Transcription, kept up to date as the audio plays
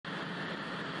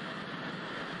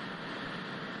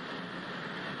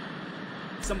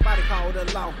Somebody call the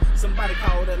law. Somebody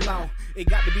call the law. It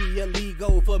got to be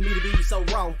illegal for me to be so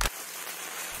raw.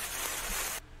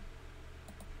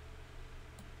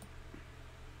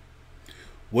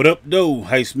 What up, though?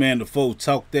 Heist Man Da Foe.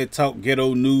 Talk that talk,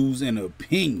 ghetto news and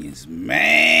opinions.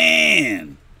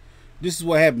 Man, this is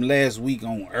what happened last week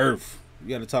on Earth.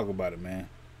 We got to talk about it, man.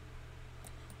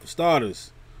 For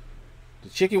starters, the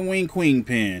chicken wing queen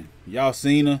pin. Y'all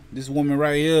seen her? This woman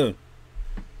right here.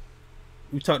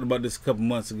 We talked about this a couple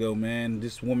months ago, man.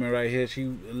 This woman right here, she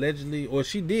allegedly, or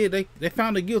she did, they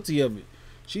found her guilty of it.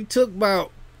 She took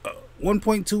about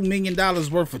 $1.2 million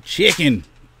worth of chicken.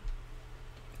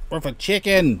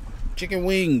 Chicken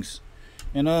wings.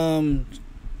 And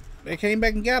they came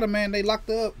back and got her, man. They locked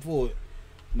her up for it.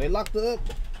 They locked her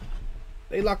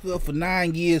up for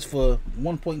 9 years for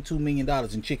 $1.2 million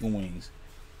in chicken wings.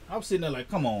 I was sitting there like,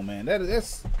 come on, man.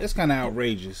 That's kind of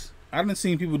outrageous. I done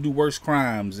seen people do worse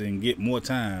crimes and get more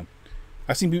time.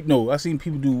 I seen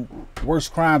people do worse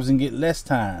crimes and get less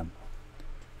time.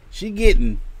 She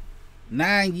getting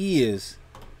 9 years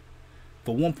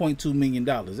for $1.2 million.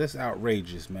 That's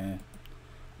outrageous, man.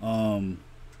 I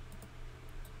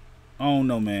don't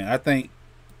know, man. I think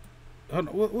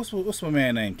what's my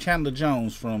man name? Chandler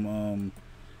Jones from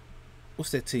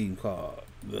what's that team called?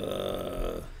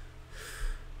 The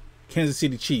Kansas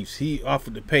City Chiefs. He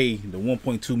offered to pay the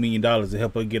 $1.2 million to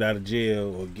help her get out of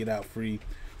jail or get out free.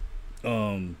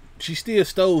 She still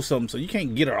stole something, so you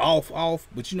can't get her off,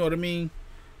 but you know what I mean?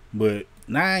 But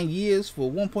 9 years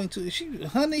for 1.2, she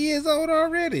 100 years old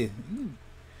already.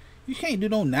 You can't do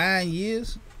no 9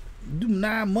 years. Do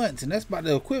 9 months, and that's about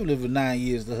the equivalent of 9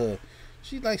 years to her.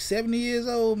 She's like 70 years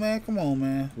old, man. Come on,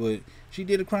 man. But she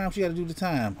did a crime, she got to do the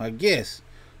time, I guess.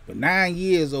 But 9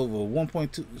 years over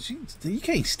 1.2, you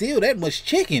can't steal that much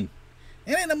chicken.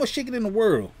 There ain't that much chicken in the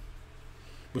world.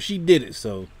 But she did it,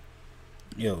 so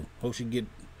yo, hope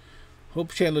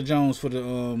Chandler Jones for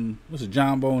the what's it,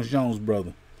 John Bones Jones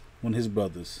brother. One of his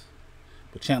brothers.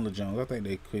 But Chandler Jones, I think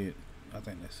they quit. I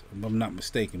think that's, if I'm not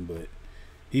mistaken, but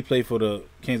he played for the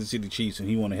Kansas City Chiefs and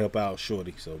he want to help out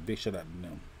Shorty. So big shout out to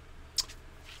them.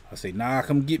 I say, nah,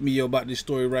 come get me about this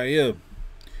story right here.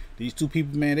 These two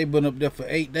people, man, they been up there for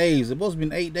 8 days. It must have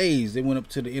been 8 days. They went up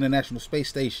to the International Space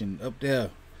Station up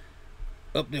there,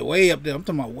 way up there. I'm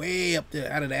talking about way up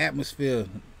there, out of the atmosphere,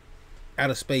 out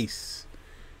of space.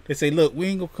 They say, look, we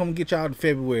ain't gonna come get y'all in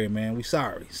February, man. We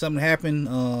sorry. Something happened.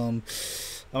 I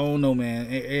don't know, man.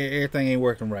 Everything ain't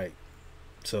working right.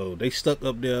 So they stuck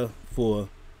up there for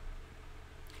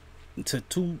to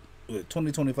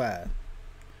 2025.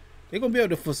 They gonna be up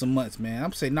there for some months, man.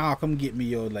 I'm saying, nah, come get me,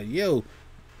 yo. Like, yo,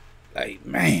 like,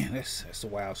 man, that's a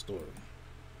wild story.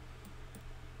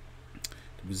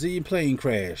 The Brazilian plane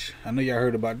crash. I know y'all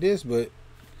heard about this, but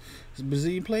it's a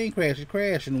Brazilian plane crash. It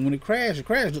crashed, and when it crashed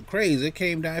looked crazy. It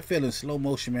came down, it fell in slow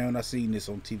motion, man. When I seen this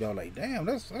on TV, I was like, damn,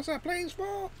 that's how planes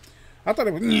fall. I thought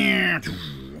it was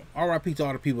R.I.P. to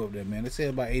all the people up there, man. They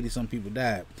said about 80-some people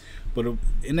died, but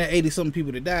in that 80-some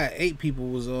people that died, 8 people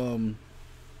was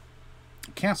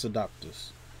cancer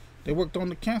doctors. They worked on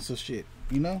the cancer shit,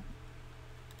 you know.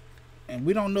 And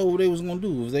we don't know what they was gonna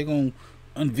do. Was they gonna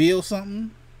unveil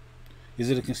something? Is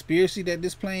it a conspiracy that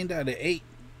this plane died? The 8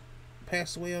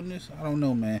 passed away on this? I don't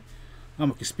know, man.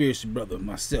 I'm a conspiracy brother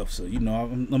myself, so you know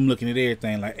I'm looking at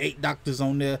everything. Like 8 doctors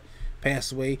on there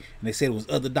passed away, and they said it was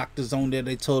other doctors on there.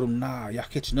 They told them, nah, y'all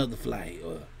catch another flight,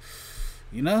 or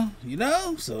you know.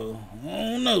 So I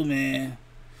don't know, man.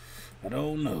 I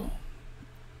don't know.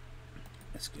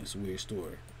 It's a weird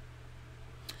story.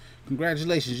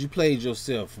 Congratulations, you played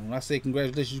yourself. When I say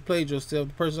congratulations, you played yourself,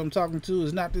 the person I'm talking to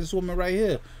is not this woman right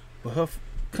here, but her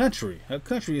country. Her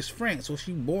country is France, so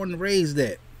she born and raised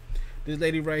that. This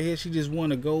lady right here, she just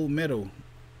won a gold medal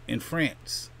in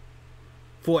France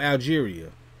for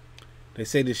Algeria. They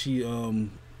say that she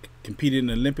competed in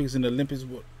the Olympics,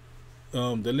 the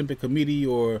Olympic Committee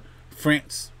or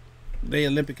France, the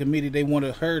Olympic Committee, they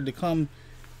wanted her to come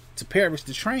to Paris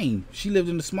to train. She lived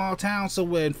in a small town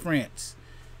somewhere in France,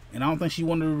 and I don't think she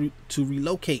wanted to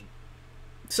relocate.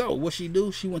 So what she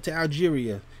do? She went to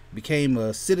Algeria, became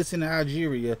a citizen of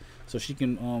Algeria, so she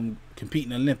can compete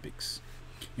in the Olympics.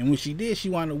 And when she did, she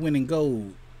wound up winning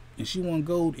gold, and she won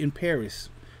gold in Paris,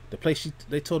 the place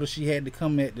they told her she had to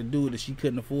come at to do it, that she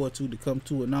couldn't afford to come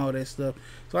to, and all that stuff.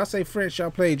 So I say, French,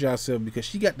 y'all played yourself, because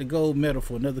she got the gold medal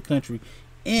for another country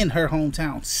in her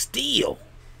hometown still.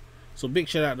 So big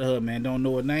shout out to her, man. Don't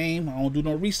know her name. I don't do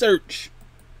no research.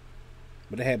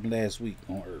 But it happened last week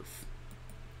on Earth.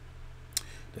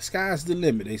 The sky's the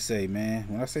limit, they say, man.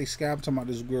 When I say sky, I'm talking about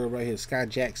this girl right here, Sky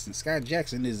Jackson. Sky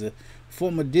Jackson is a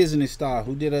former Disney star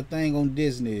who did her thing on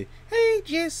Disney. Hey,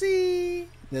 Jesse.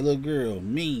 That little girl,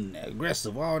 mean,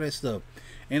 aggressive, all that stuff.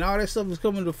 And all that stuff is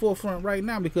coming to the forefront right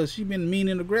now because she been mean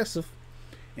and aggressive.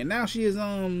 And now she is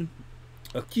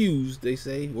accused, they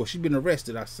say, or she been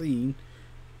arrested, I seen,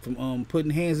 from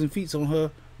putting hands and feet on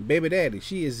her baby daddy.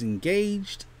 She is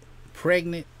engaged,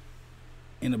 pregnant,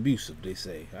 and abusive, they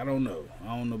say. I don't know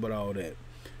about all that.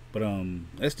 But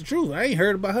that's the truth. I ain't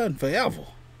heard about her in forever.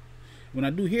 When I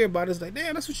do hear about it, it's like,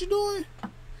 damn, that's what you doing?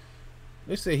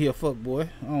 They say he a fuck boy.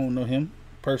 I don't know him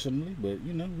personally, but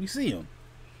you know, we see him.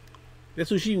 That's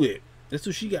who she with. That's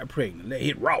who she got pregnant. That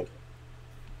hit raw.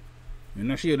 You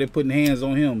know, she out there putting hands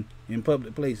on him in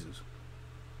public places.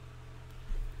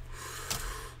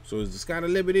 So is the sky the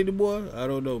limit anymore? I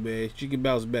don't know, man. She can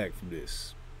bounce back from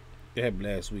this. It happened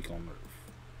last week on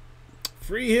Earth.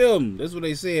 Free him. That's what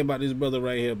they say about this brother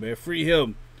right here, man. Free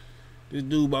him. This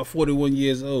dude about 41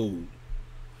 years old.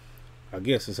 I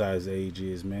guess that's how his age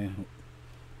is, man.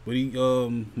 But he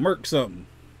murked something.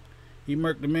 He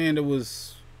murked a man that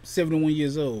was 71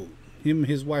 years old. Him and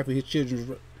his wife and his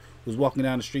children was walking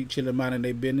down the street chilling, minding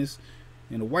their business.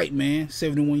 And a white man,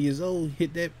 71 years old,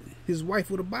 hit his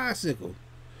wife with a bicycle.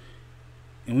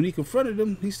 And when he confronted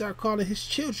him, he started calling his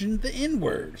children the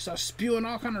N-word. Started spewing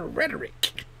all kind of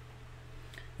rhetoric.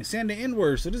 And saying the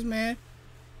N-word. So this man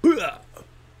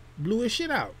blew his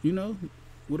shit out, you know,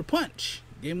 with a punch.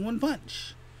 Gave him one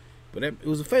punch. But it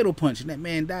was a fatal punch, and that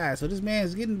man died. So this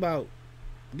man's getting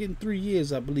 3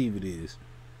 years, I believe it is.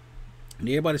 And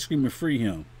everybody's screaming, free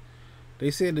him.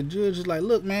 They said the judge is like,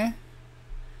 look, man,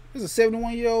 this is a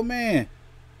 71-year-old man.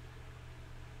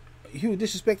 He was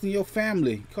disrespecting your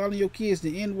family, calling your kids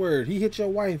the N-word. He hit your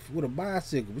wife with a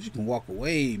bicycle, but you can walk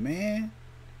away, man.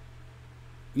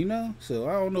 You know? So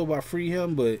I don't know about free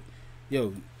him, but,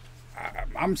 yo,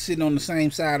 I'm sitting on the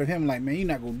same side of him like, man, you're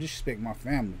not going to disrespect my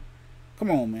family.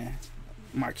 Come on, man.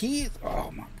 My kids?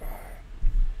 Oh, my God.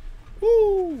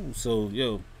 Woo! So,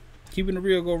 yo, keeping the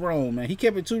real go wrong, man. He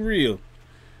kept it too real.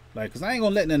 Like, because I ain't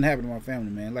going to let nothing happen to my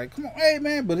family, man. Like, come on, hey,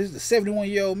 man. But it's the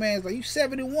 71-year-old man. It's like, you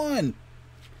 71. You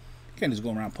can't just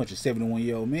go around punching a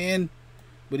 71-year-old man.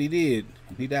 But he did.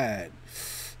 He died.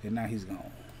 And now he's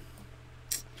gone.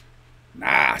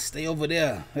 Nah, stay over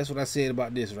there. That's what I said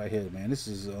about this right here, man. This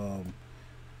is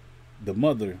the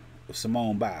mother of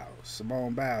Simone Biles.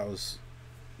 Simone Biles,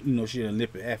 you know, she's an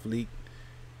Olympic athlete.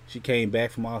 She came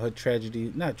back from all her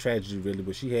tragedy. Not tragedy, really,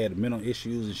 but she had mental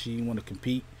issues and she didn't want to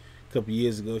compete a couple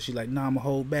years ago. She like, nah, I'm going to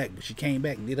hold back. But she came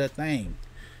back and did her thing.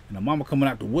 And her mama coming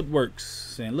out the woodworks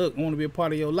saying, look, I want to be a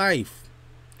part of your life.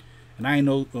 And I ain't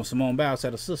know Simone Biles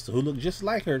had a sister who looked just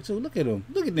like her, too. Look at them.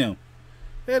 Look at them.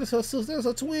 That is her sister. That's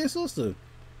her twin sister.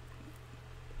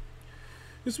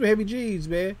 This was heavy G's,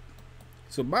 man.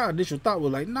 So my initial thought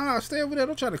was like, nah, stay over there.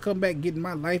 Don't try to come back and get in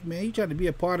my life, man. You trying to be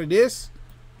a part of this?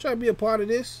 Try to be a part of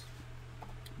this.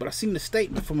 But I seen the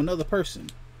statement from another person.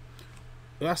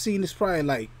 I seen this probably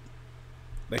like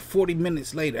 40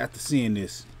 minutes later after seeing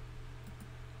this.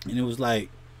 And it was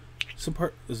like,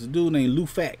 there's a dude named Lou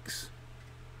Fax.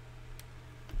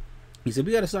 He said,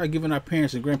 we got to start giving our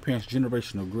parents and grandparents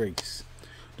generational grace.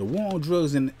 The war on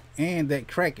drugs and that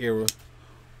crack era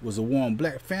was a war on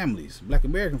black families, black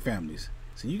American families.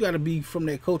 So you got to be from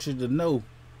that culture to know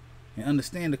and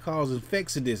understand the cause and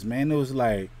effects of this, man. It was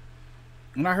like,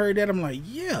 when I heard that, I'm like,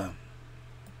 yeah.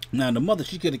 Now, the mother,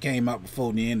 she could have came out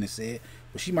before the end and said,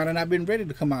 but she might have not been ready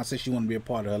to come out and say she want to be a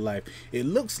part of her life. It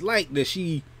looks like that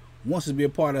she wants to be a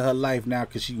part of her life now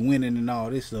because she winning and all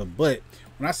this stuff. But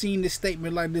when I seen this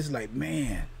statement like this, like,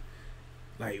 man,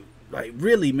 like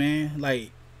really, man,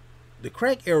 like, the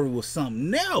crack era was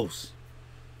something else.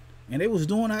 And they was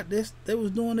doing they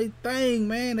was doing their thing,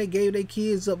 man. They gave their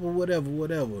kids up or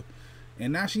whatever.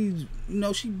 And now she's, you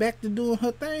know, she back to doing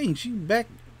her thing. She back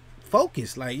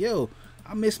focused. Like, yo,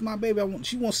 I miss my baby.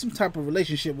 She wants some type of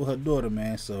relationship with her daughter,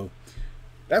 man. So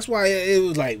that's why it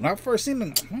was like, when I first seen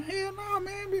them, oh, hell no,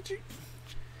 man, bitch.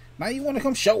 Now you want to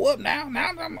come show up now?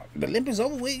 Now the Olympics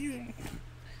over with you.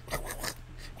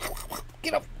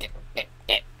 Get up.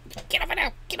 Get over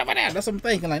there. Get over there. That's what I'm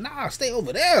thinking. Like, nah, stay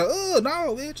over there. Oh,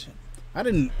 no, bitch. I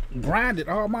didn't grind it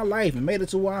all my life and made it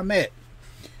to where I'm at.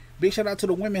 Big shout out to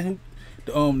the women who,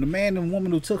 the man and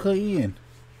woman who took her in.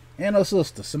 And her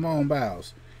sister, Simone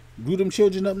Biles. Grew them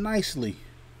children up nicely.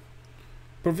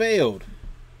 Prevailed.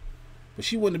 But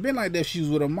she wouldn't have been like that if she was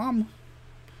with her mama.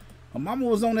 Her mama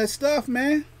was on that stuff,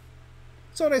 man.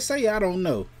 So they say, I don't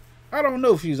know. I don't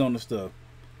know if she's on the stuff.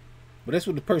 But that's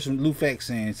what the person, Lou Fax,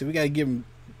 saying. So we got to give him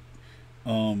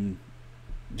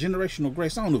generational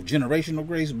grace. I don't know if generational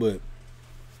grace, but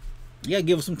you gotta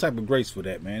give us some type of grace for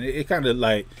that, man. It kind of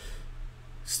like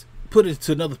put it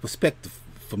to another perspective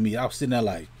for me. I was sitting there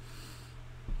like,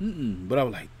 but I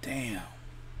was like, damn,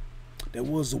 There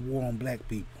was a war on black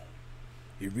people.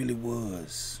 It really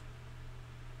was.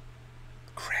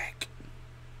 Crack.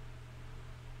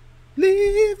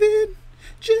 Living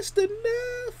just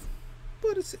enough.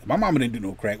 But it's, my mama didn't do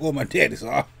no crack, or my daddy.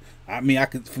 So I mean, I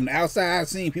could from the outside I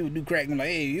seen people do crack and I'm like,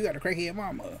 hey, you got a crackhead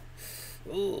mama.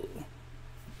 Ooh.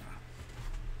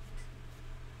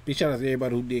 Big shout out to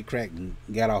everybody who did crack and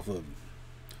got off of it,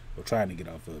 or trying to get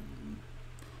off of it,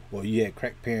 or you had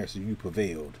crack parents and you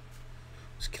prevailed.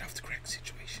 Let's get off the crack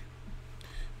situation.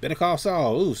 Better Call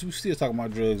Saul. Ooh, so we still talking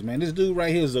about drugs, man. This dude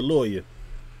right here is a lawyer.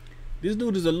 This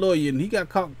dude is a lawyer, and he got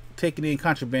caught taking in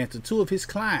contraband to 2 of his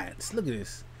clients. Look at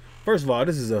this. First of all,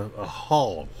 this is a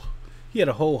haul. He had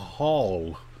a whole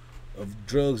haul of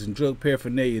drugs and drug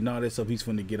paraphernalia and all that stuff he's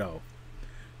finna get off.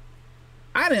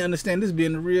 I didn't understand this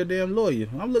being a real damn lawyer.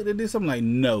 I'm looking at this, I'm like,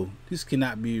 no, this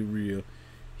cannot be real.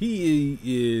 He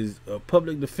is a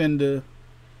public defender,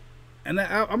 and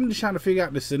I'm just trying to figure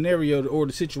out the scenario or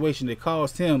the situation that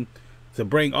caused him to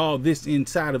bring all this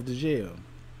inside of the jail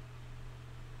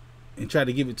and try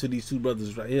to give it to these 2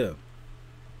 brothers right here.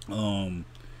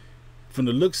 From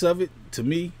the looks of it, to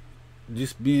me,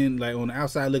 just being like on the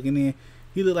outside looking in,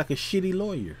 he looked like a shitty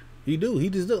lawyer. He do. He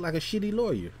just looked like a shitty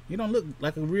lawyer. He don't look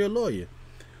like a real lawyer.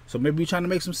 So maybe he's trying to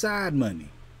make some side money.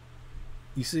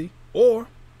 You see? Or,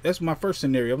 that's my first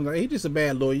scenario. I'm like, he's just a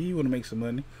bad lawyer. You want to make some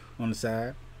money on the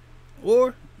side.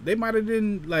 Or, they might have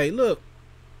been like, look,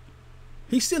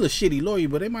 he's still a shitty lawyer,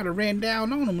 but they might have ran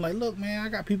down on him. Like, look, man, I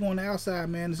got people on the outside,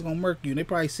 man, that's going to murk you. And they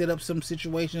probably set up some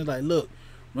situations like, look,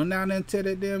 run down there and tell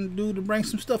that damn dude to bring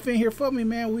some stuff in here for me,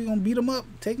 man. We going to beat him up,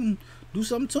 take him, do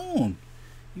something to him.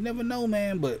 You never know,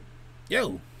 man, but,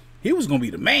 yo, he was going to be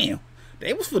the man.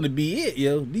 They was finna be it,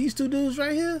 yo. These 2 dudes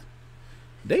right here,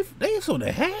 they sort of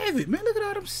have it, man. Look at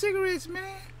all them cigarettes,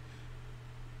 man.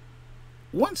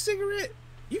 1 cigarette,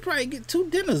 you probably get 2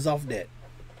 dinners off that.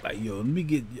 Like, yo,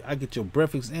 I get your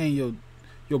breakfast and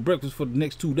your breakfast for the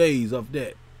next 2 days off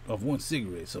that, off 1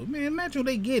 cigarette. So, man, imagine what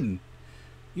they getting,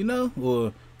 you know?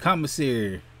 Or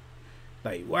commissary.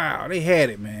 Like, wow, they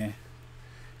had it, man.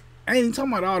 I ain't even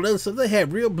talking about all the other stuff. They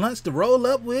had real blunts to roll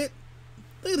up with.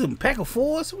 Look at them pack of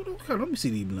 4s. Let me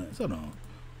see these blunts. Hold on.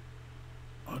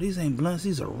 Oh, these ain't blunts.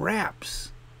 These are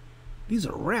wraps. These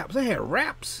are wraps. They had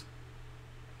wraps.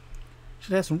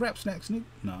 Should have some wrap snacks, nigga.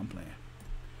 No, I'm playing.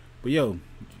 But yo,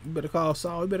 you better call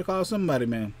Saul. You better call somebody,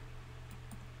 man.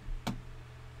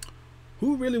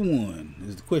 Who really won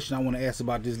is the question I want to ask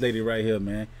about this lady right here,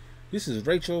 man. This is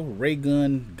Rachel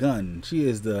Raygun Gunn. She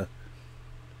is the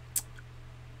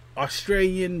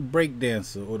Australian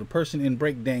breakdancer, or the person in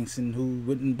breakdancing who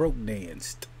went and broke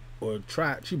danced, or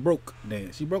tried. She broke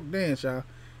dance. She broke dance, y'all.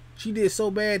 She did so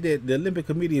bad that the Olympic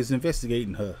Committee is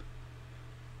investigating her.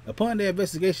 Upon their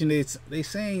investigation, they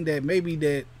saying that maybe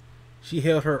that she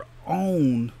held her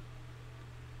own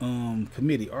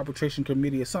committee, arbitration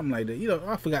committee, or something like that. You know,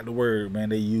 I forgot the word, man,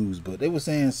 they used, but they were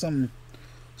saying some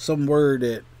word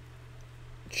that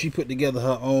she put together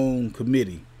her own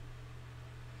committee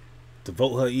to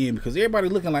vote her in, because everybody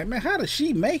looking like, man, how did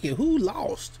she make it? Who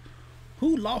lost?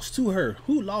 Who lost to her?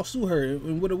 Who lost to her?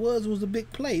 And what it was a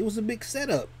big play. It was a big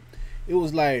setup. It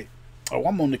was like, oh,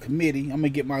 I'm on the committee. I'm gonna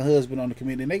get my husband on the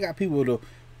committee, and they got people to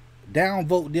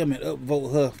downvote them and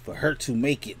upvote her for her to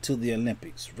make it to the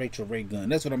Olympics. Rachel Raygun.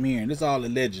 That's what I'm hearing. This all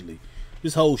allegedly.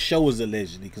 This whole show is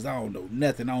allegedly, because I don't know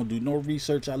nothing. I don't do no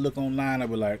research. I look online. I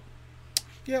be like,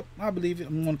 yep, I believe it.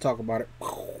 I'm gonna talk about it.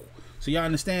 So y'all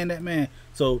understand that, man?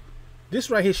 So this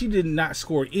right here, she did not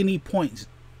score any points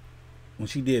when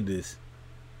she did this.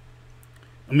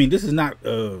 I mean, this is not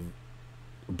a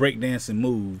breakdancing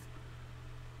move.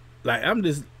 Like, I'm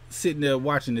just sitting there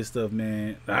watching this stuff,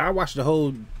 man. I watched her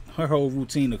whole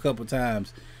routine a couple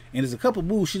times, and there's a couple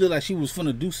moves she looked like she was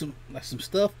finna do some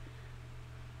stuff,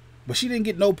 but she didn't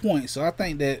get no points. So I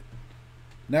think that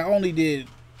not only did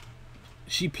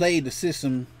she play the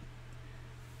system,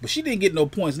 but she didn't get no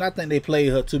points, and I think they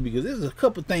played her too, because there's a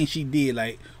couple things she did,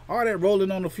 like all that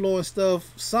rolling on the floor and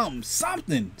stuff.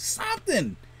 Something.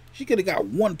 She could have got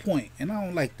 1 point, and I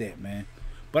don't like that, man.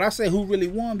 But I say who really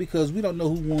won, because we don't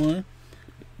know who won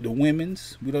the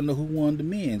women's. We don't know who won the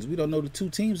men's. We don't know the 2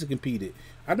 teams that competed.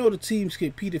 I know the teams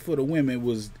competed for the women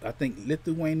was, I think,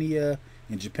 Lithuania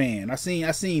and Japan. I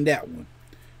seen that one.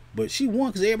 But she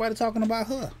won because everybody talking about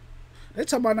her. They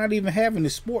talking about not even having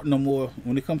this sport no more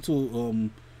when it comes to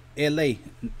LA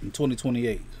in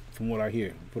 2028, from what I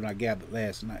hear, from what I gathered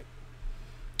last night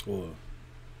or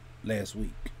last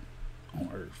week on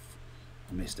Earth.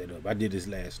 I messed that up. I did this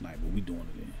last night, but we doing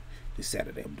it again. This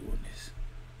Saturday I'm doing this.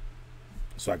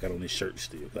 So I got on this shirt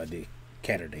still. I did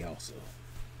Catterday also.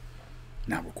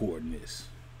 Not recording this.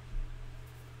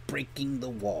 breaking the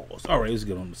walls. All right, let's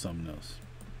get on to something else.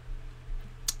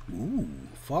 Ooh,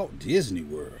 Walt Disney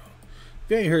World.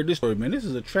 If you ain't heard this story, man, this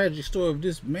is a tragic story of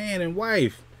this man and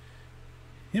wife.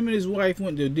 Him and his wife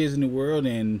went to Disney World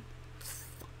and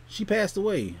she passed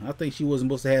away. I think she wasn't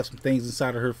supposed to have some things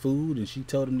inside of her food, and she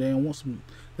told them they didn't want some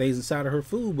things inside of her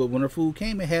food. But when her food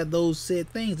came, it had those said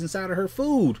things inside of her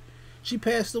food. She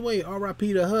passed away.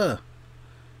 R.I.P. to her.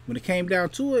 When it came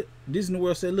down to it, Disney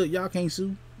World said, look, y'all can't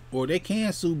sue. Or they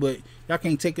can sue, but y'all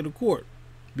can't take it to court.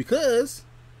 Because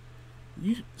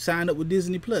you signed up with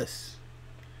Disney Plus.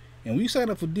 And when you sign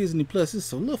up for Disney Plus,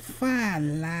 it's a little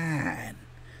fine line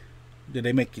that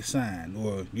they make you sign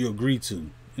or you agree to.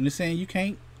 And it's saying you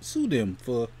can't sue them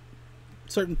for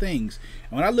certain things.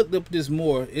 And when I looked up this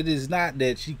more, it is not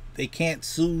that they can't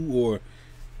sue or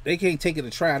they can't take it to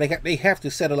trial. They have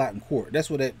to settle out in court. That's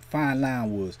what that fine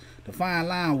line was. The fine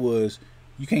line was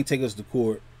you can't take us to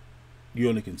court. You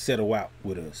only can settle out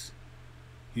with us.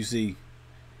 You see,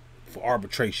 for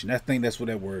arbitration. I think that's where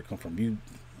that word come from.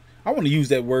 I want to use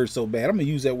that word so bad. I'm gonna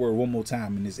use that word one more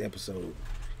time in this episode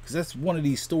because that's one of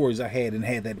these stories I had and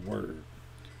had that word.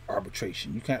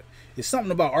 Arbitration. You can't. It's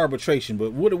something about arbitration,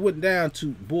 but what it boiled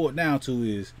down to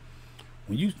is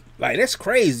when you that's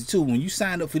crazy too. When you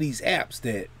sign up for these apps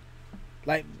that,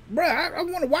 like, bruh, I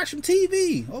want to watch some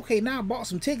TV. Okay, now I bought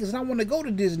some tickets and I want to go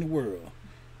to Disney World.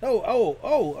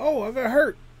 I've ever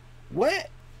heard. What?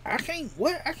 I can't.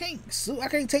 What? I can't sue. I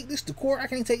can't take this to court. I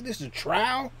can't take this to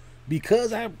trial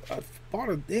because I bought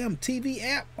a damn TV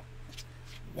app.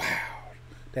 Wow,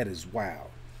 that is wild.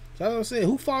 So I was saying,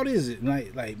 who fault is it?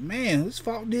 Like, man, it's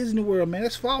fault Disney World, man.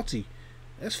 That's faulty.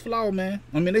 That's flawed, man.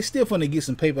 I mean, they still finna get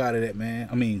some paper out of that, man.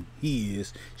 I mean, he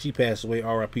is. She passed away,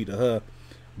 R.I.P. to her.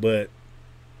 But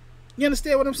you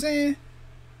understand what I'm saying?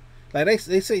 Like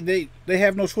they say they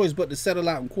have no choice but to settle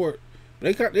out in court.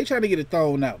 They trying to get it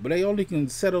thrown out, but they only can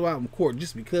settle out in court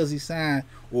just because he signed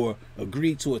or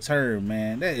agreed to a term,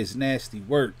 man. That is nasty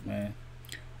work, man.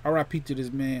 R.I.P. to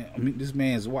this man. I mean, this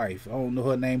man's wife. I don't know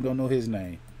her name. Don't know his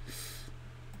name.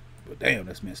 But damn,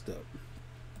 that's messed up.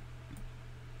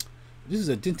 This is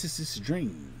a dentist's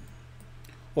dream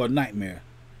or a nightmare.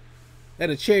 At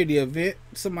a charity event,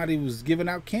 somebody was giving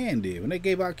out candy. When they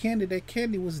gave out candy, that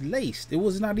candy was laced. It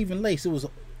was not even laced. It was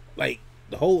like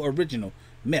the whole original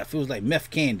meth. It was like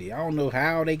meth candy. I don't know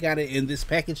how they got it in this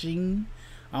packaging.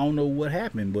 I don't know what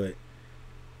happened, but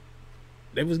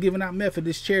they was giving out meth at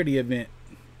this charity event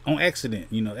on accident,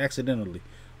 accidentally.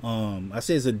 I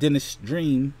say it's a dentist's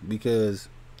dream because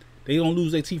they don't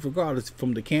lose their teeth regardless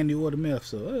from the candy or the meth.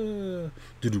 So,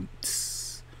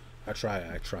 I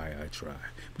try.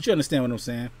 But you understand what I'm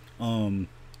saying?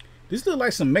 This look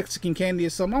like some Mexican candy or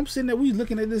something. I'm sitting there, we was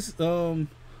looking at this on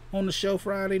the show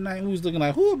Friday night, and we was looking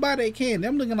like, who would buy that candy?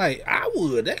 I'm looking like, I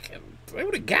would. They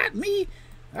would have got me.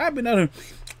 I've been out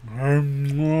there,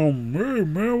 man,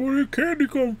 where did candy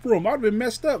come from? I'd been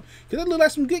messed up because it looked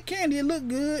like some good candy. It looked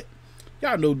good.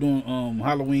 Y'all know during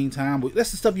Halloween time, but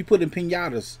that's the stuff you put in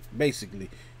piñatas, basically.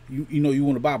 You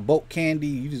want to buy bulk candy,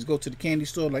 you just go to the candy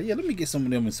store, like, yeah, let me get some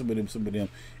of them and some of them.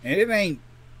 And it ain't,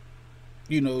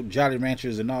 Jolly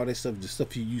Ranchers and all that stuff, the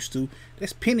stuff you used to.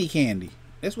 That's penny candy.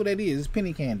 That's what that is. It's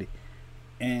penny candy.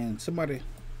 And somebody,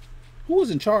 who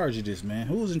was in charge of this, man?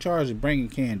 Who was in charge of bringing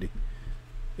candy?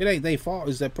 It ain't their fault.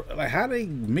 Is that like how they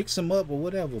mix them up or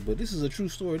whatever? But this is a true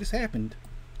story. This happened.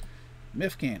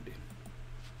 Meth candy.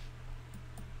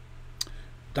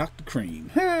 Dr. Cream.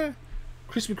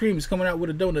 Krispy Kreme is coming out with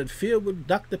a donut filled with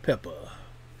Dr. Pepper.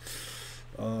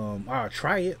 I'll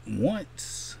try it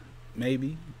once,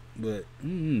 maybe, but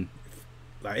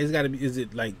like it's gotta be. Is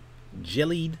it like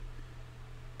jellied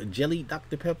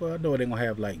Dr. Pepper? I know it ain't gonna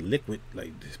have like liquid,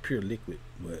 like this pure liquid,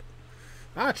 but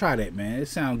I'll try that, man. It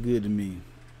sounds good to me.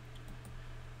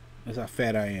 That's how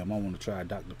fat I am. I want to try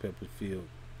Dr. Pepper filled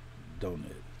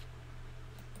donut.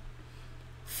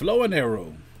 Flow and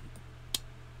Arrow.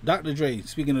 Dr. Dre,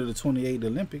 speaking of the 28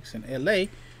 Olympics in LA,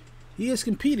 he is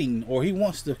competing, or he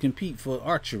wants to compete for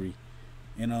archery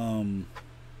in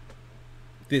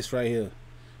this right here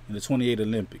in the 28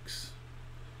 Olympics.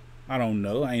 I don't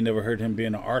know. I ain't never heard him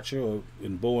being an archer or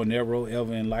in bow and arrow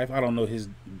ever in life. I don't know his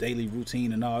daily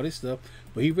routine and all this stuff,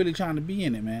 but he really trying to be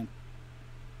in it, man.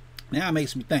 Now it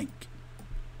makes me think,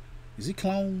 is he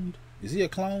cloned? Is he a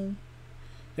clone?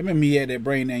 I remember he had that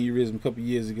brain aneurysm a couple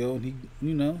years ago, and he,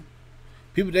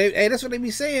 people, hey, that's what they be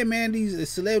saying, man. These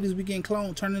celebrities be getting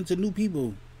cloned, turning into new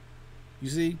people. You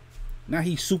see? Now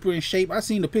he's super in shape. I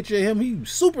seen the picture of him.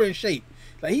 He's super in shape.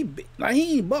 Like he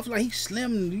ain't buff. Like he's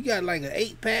slim. You got like an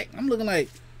 8-pack. I'm looking like,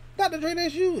 Dr. Dre,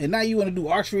 that's you. And now you want to do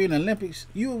archery in the Olympics.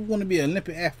 You want to be an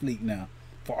Olympic athlete now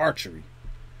for archery.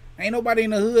 Ain't nobody in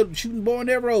the hood shooting bow and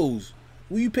arrows.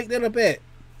 Where you pick that up at?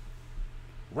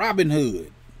 Robin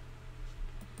Hood.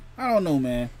 I don't know,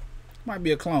 man. Might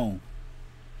be a clone.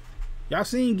 Y'all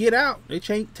seen Get Out? They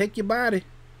take your body.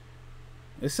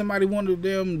 If somebody wanted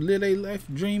them live their life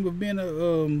dream of being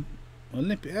a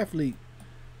Olympic athlete.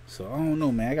 So I don't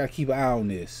know, man. I gotta keep an eye on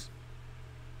this.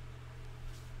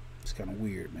 It's kind of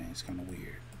weird, man. It's kind of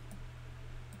weird.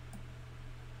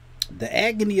 The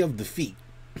agony of defeat.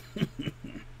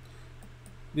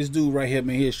 This dude right here,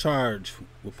 man, he is charged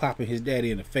with popping his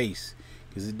daddy in the face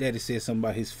because his daddy said something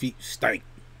about his feet stink.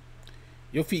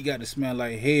 Your feet got to smell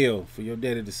like hell for your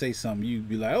daddy to say something. You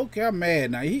be like, okay, I'm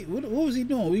mad. Now, what was he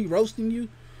doing? Was he roasting you?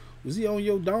 Was he on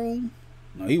your dome?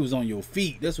 No, he was on your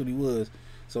feet. That's what he was.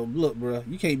 So, look, bro,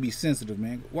 you can't be sensitive,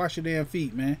 man. Wash your damn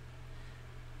feet, man.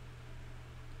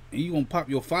 And you gonna pop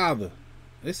your father.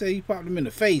 They say he popped him in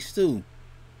the face, too.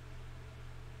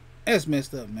 That's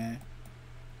messed up, man.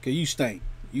 Because you stink.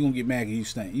 You gonna get mad because you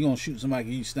stink. You gonna shoot somebody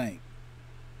because you stink.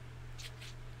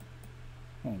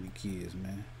 Holy kids,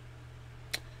 man.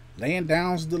 Laying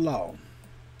down's the law.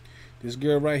 This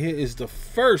girl right here is the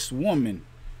first woman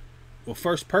or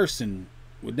first person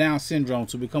with Down syndrome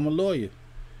to become a lawyer.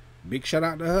 Big shout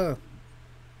out to her.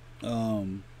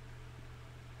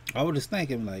 I was just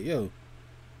thinking like, yo,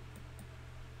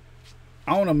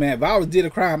 I don't know, man. If I did a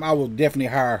crime, I would definitely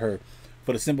hire her.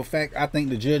 For the simple fact, I think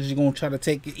the judge is gonna try to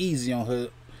take it easy on her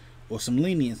or some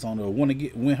lenience on her. Want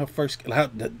to win her first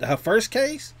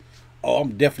case? Oh,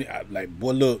 I'm definitely like,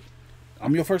 boy, look,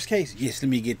 I'm your first case. Yes, let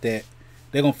me get that.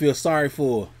 They're gonna feel sorry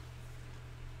for her.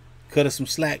 Cut her some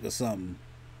slack or something,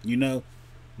 you know.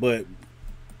 But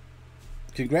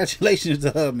congratulations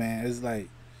to her, man. It's like,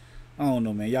 I don't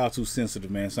know, man. Y'all too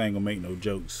sensitive, man. So I ain't gonna make no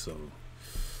jokes. So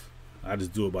I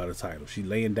just do it by the title. She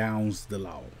laying down the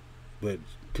law. But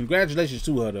congratulations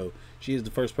to her, though. She is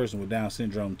the first person with Down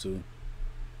syndrome to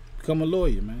become a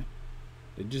lawyer, man.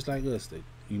 They're just like us,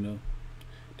 you know.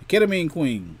 The ketamine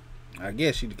queen. I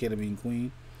guess she's the ketamine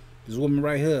queen. This woman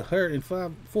right here, her and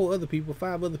five other people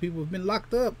have been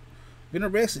locked up, been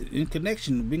arrested in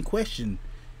connection, been questioned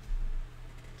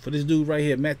for this dude right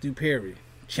here, Matthew Perry,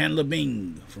 Chandler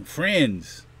Bing from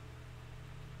Friends.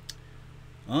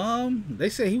 They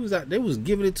say he was out. They was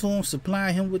giving it to him,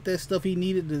 supplying him with that stuff he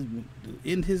needed to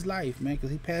end his life, man, because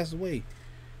he passed away.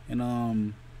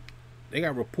 And they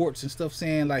got reports and stuff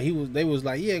saying like they was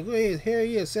like, yeah, go ahead, hell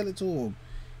yeah, sell it to him,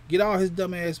 get all his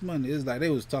dumb ass money. It's like they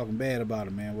was talking bad about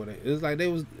him, man. It was like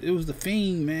it was the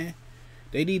fiend, man.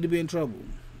 They need to be in trouble.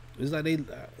 It's like they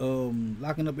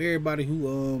locking up everybody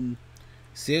who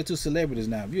sell to celebrities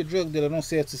now. If you're a drug dealer, don't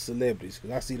sell to celebrities,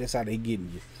 because I see that's how they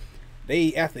getting you.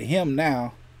 They after him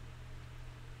now.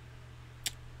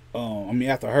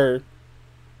 After her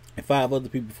and 5 other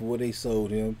people for what they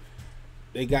sold him.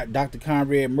 They got Dr.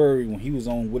 Conrad Murray when he was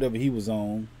on whatever he was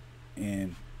on,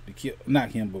 and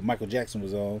not him, but Michael Jackson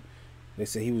was on. They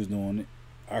said he was doing it.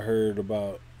 I heard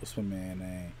about, what's my man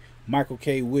name? Michael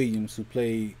K. Williams, who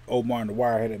played Omar in The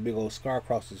Wire, had that big old scar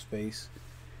across his face.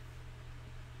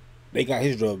 They got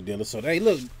his drug dealer. So they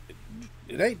look,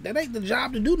 that ain't the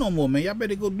job to do no more, man. Y'all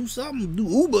better go do something, do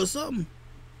Uber or something.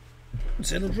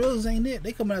 Selling drugs ain't it.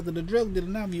 They coming after the drug dealer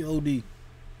now, you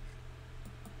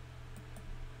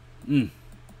OD.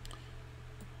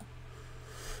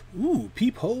 Ooh,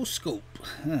 peephole scope.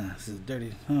 This is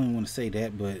dirty. I don't want to say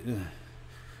that, but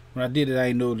when I did it, I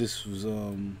didn't know this was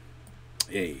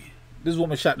hey, this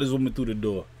woman shot this woman through the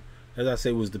door. As I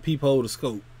say, it was the peephole, the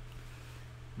scope.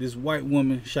 This white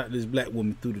woman shot this black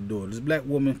woman through the door. This black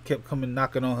woman kept coming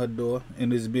knocking on her door,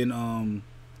 and it's been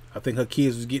I think her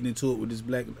kids was getting into it with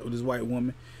this white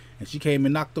woman, and she came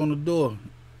and knocked on the door,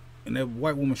 and that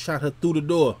white woman shot her through the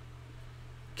door,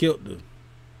 killed her.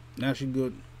 Now she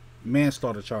got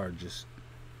manslaughter charges.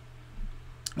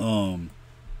 You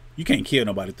can't kill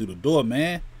nobody through the door,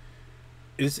 man.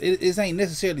 It ain't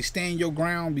necessarily stand your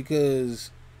ground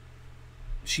because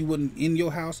she wasn't in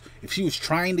your house. If she was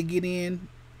trying to get in,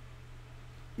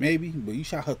 maybe, but you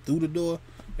shot her through the door.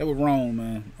 That was wrong,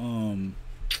 man.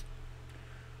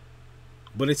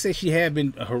 But they said she had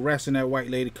been harassing that white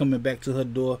lady coming back to her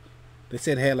door. They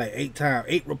said it had like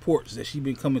 8 reports that she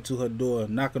been coming to her door,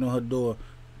 knocking on her door,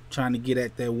 trying to get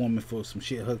at that woman for some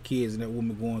shit her kids and that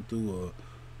woman going through, or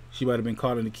she might have been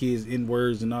calling the kids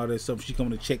N-words and all that stuff. She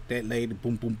coming to check that lady.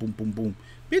 Boom, boom, boom, boom, boom.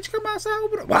 Bitch, come outside,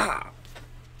 open up. Wow.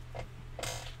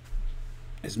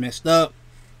 It's messed up.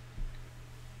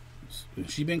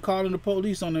 She been calling the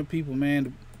police on them people,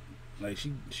 man. Like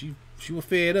she was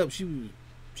fed up. She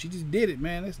just did it,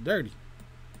 man. That's dirty.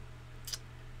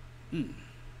 And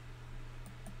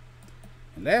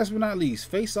last but not least,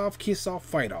 face off, kiss off,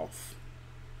 fight off.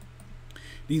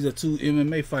 These are two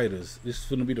MMA fighters. This is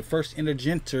going to be the first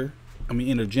intergender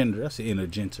MMA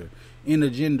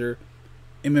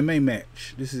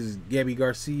match. This is Gabby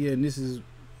Garcia and this is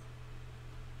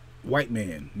white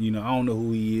man. You know, I don't know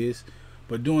who he is.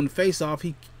 But during the face-off,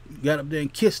 he got up there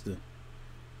and kissed her.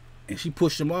 And she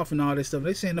pushed him off and all that stuff.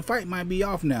 They saying the fight might be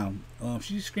off now.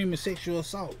 She's screaming sexual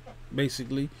assault,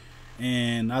 basically.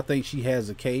 And I think she has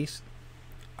a case.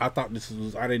 I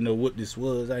didn't know what this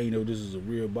was. I didn't know this was a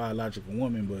real biological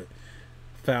woman, but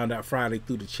found out Friday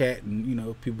through the chat and, you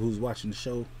know, people who's watching the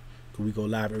show. Cause we go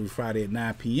live every Friday at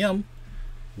 9 p.m.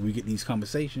 We get these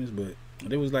conversations, but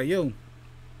they was like, yo,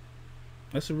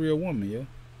 that's a real woman, yo.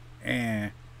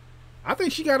 And I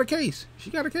think she got a case.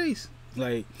 She got a case.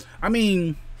 Like, I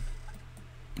mean,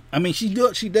 she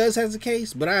does has a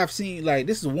case, but I've seen, like,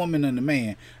 this is a woman and a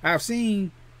man. I've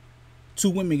seen two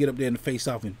women get up there in the face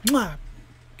off and mwah,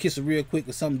 kiss her real quick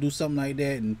or something, do something like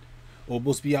that, and or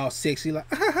supposed to be all sexy like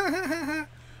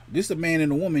this a man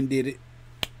and a woman did it.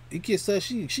 He kissed her,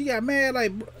 she got mad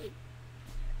like,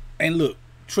 and look,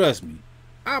 trust me,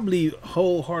 I believe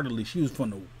wholeheartedly she was from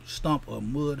the stomp a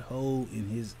mud hole in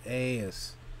his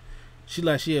ass. She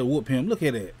like she had whoop him. Look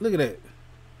at that. Look at that.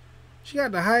 She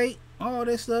got the height, all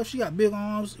that stuff. She got big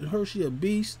arms. Her, she a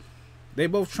beast. They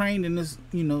both trained in this,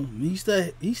 you know. He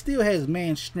still has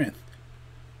man strength.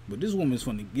 But this woman's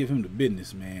finna give him the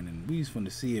business, man, and we's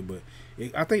finna see it. But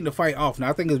I think the fight off now.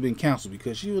 I think it's been canceled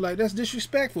because she was like, that's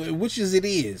disrespectful, which is it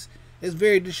is. It's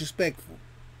very disrespectful.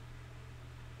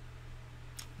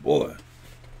 Boy.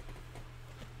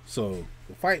 So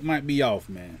the fight might be off,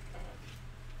 man.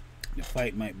 The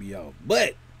fight might be off.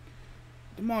 But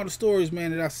them all the stories,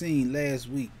 man, that I seen last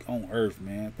week on Earth,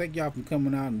 man. Thank y'all for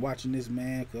coming out and watching this,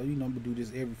 man. Cause you know I'm gonna do this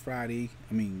every Friday.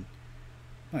 I mean,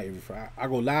 not every Friday. I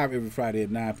go live every Friday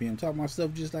at 9 p.m. Talk my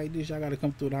stuff just like this. Y'all gotta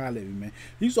come through and holler at me, man.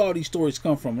 These all these stories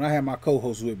come from. And I have my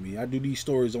co-host with me. I do these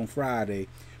stories on Friday,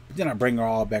 but then I bring her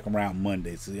all back around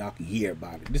Monday so y'all can hear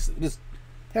about it. This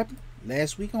happened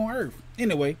last week on Earth.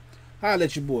 Anyway, holla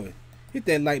at your boy. Hit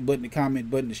that like button, the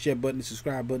comment button, the share button, the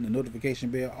subscribe button, the notification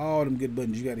bell, all them good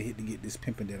buttons you got to hit to get this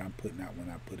pimping that I'm putting out when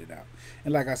I put it out.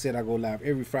 And like I said, I go live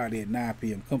every Friday at 9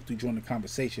 p.m. Come through, join the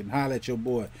conversation. Holla at your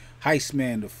boy, Heist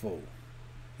Man Da Foe.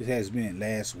 This has been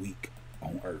last week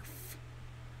on Earth.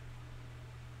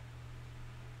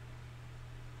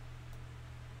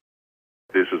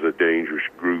 This is a dangerous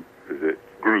groups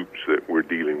that we're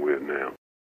dealing with now.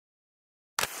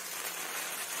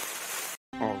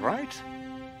 All right.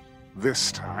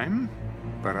 This time,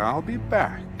 but I'll be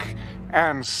back,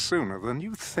 and sooner than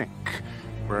you think.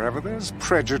 Wherever there's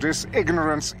prejudice,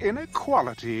 ignorance,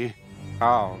 inequality,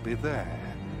 I'll be there.